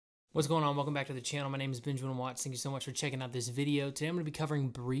What's going on? Welcome back to the channel. My name is Benjamin Watts. Thank you so much for checking out this video. Today I'm going to be covering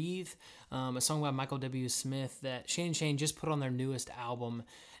Breathe, a song by Michael W. Smith that Shane & Shane just put on their newest album.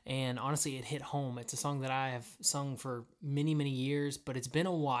 And honestly, it hit home. It's a song that I have sung for many, many years, but it's been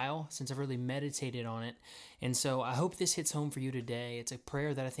a while since I've really meditated on it. And so I hope this hits home for you today. It's a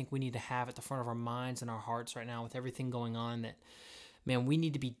prayer that I think we need to have at the front of our minds and our hearts right now with everything going on that, man, we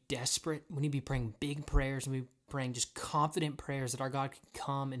need to be desperate. We need to be praying big prayers, and we praying just confident prayers that our God can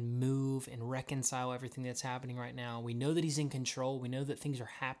come and move and reconcile everything that's happening right now. We know that He's in control. We know that things are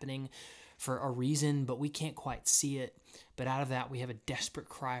happening for a reason, but we can't quite see it. But out of that, we have a desperate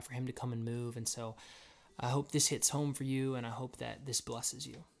cry for Him to come and move. And so I hope this hits home for you, and I hope that this blesses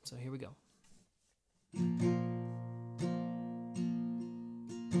you. So here we go.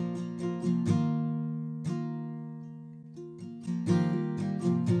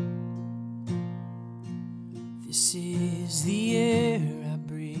 This is the air I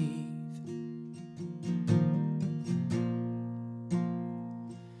breathe.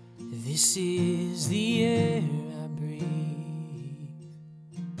 This is the air I breathe.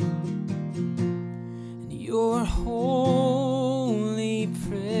 And your holy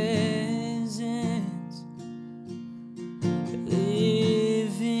presence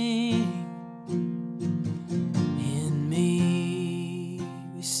living in me.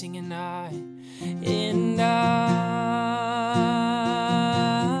 We sing and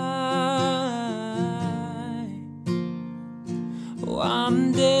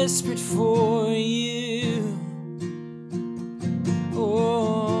I'm desperate for you.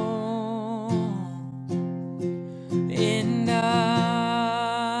 Oh, and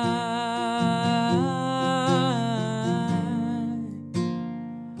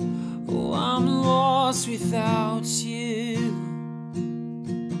I'm lost without you.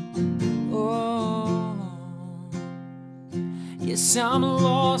 Oh, yes, I'm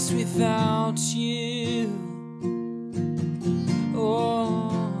lost without you. Oh,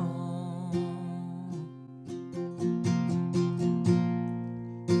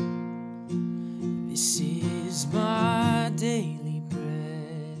 this is my daily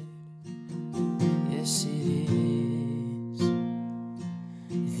bread. Yes, it is.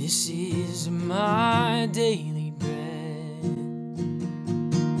 This is my daily bread.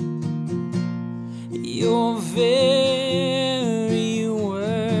 Your very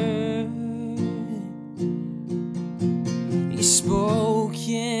word is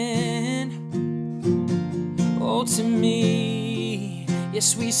spoken, oh, to me.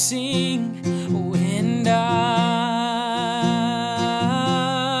 Yes, we sing, oh, and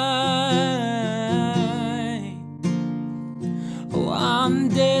I'm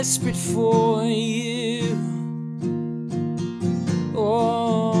desperate for you.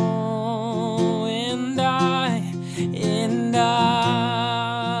 Oh, and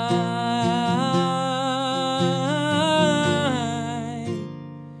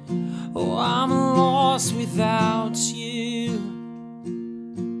oh, I'm lost without you.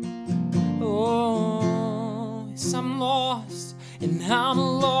 Oh, yes, I'm lost, and I'm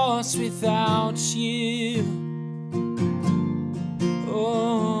lost without you.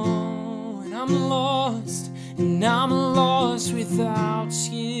 Oh, and I'm lost, and I'm lost without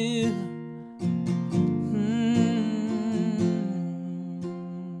you.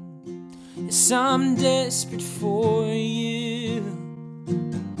 Yes, I'm desperate for you.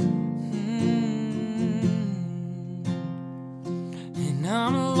 And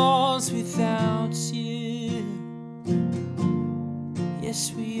I'm lost without you.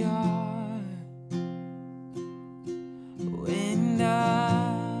 Yes, we are. And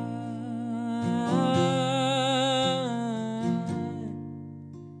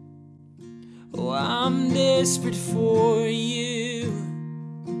oh, I'm desperate for you.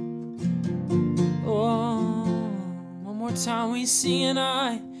 Oh, one more time we sing,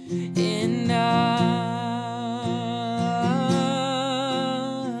 and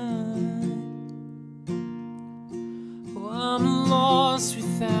oh, I'm lost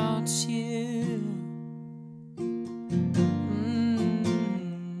without you.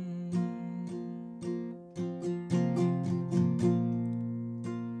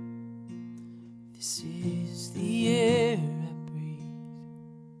 This is the air I breathe.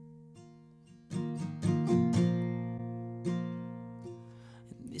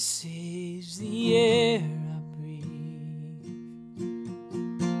 And this is the air